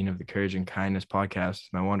 15 of the Courage and Kindness podcast.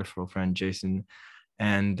 My wonderful friend Jason.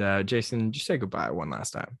 And Jason, just say goodbye one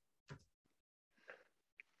last time.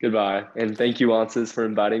 Goodbye, and thank you, Ansis, for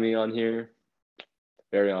inviting me on here.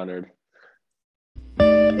 Very honored.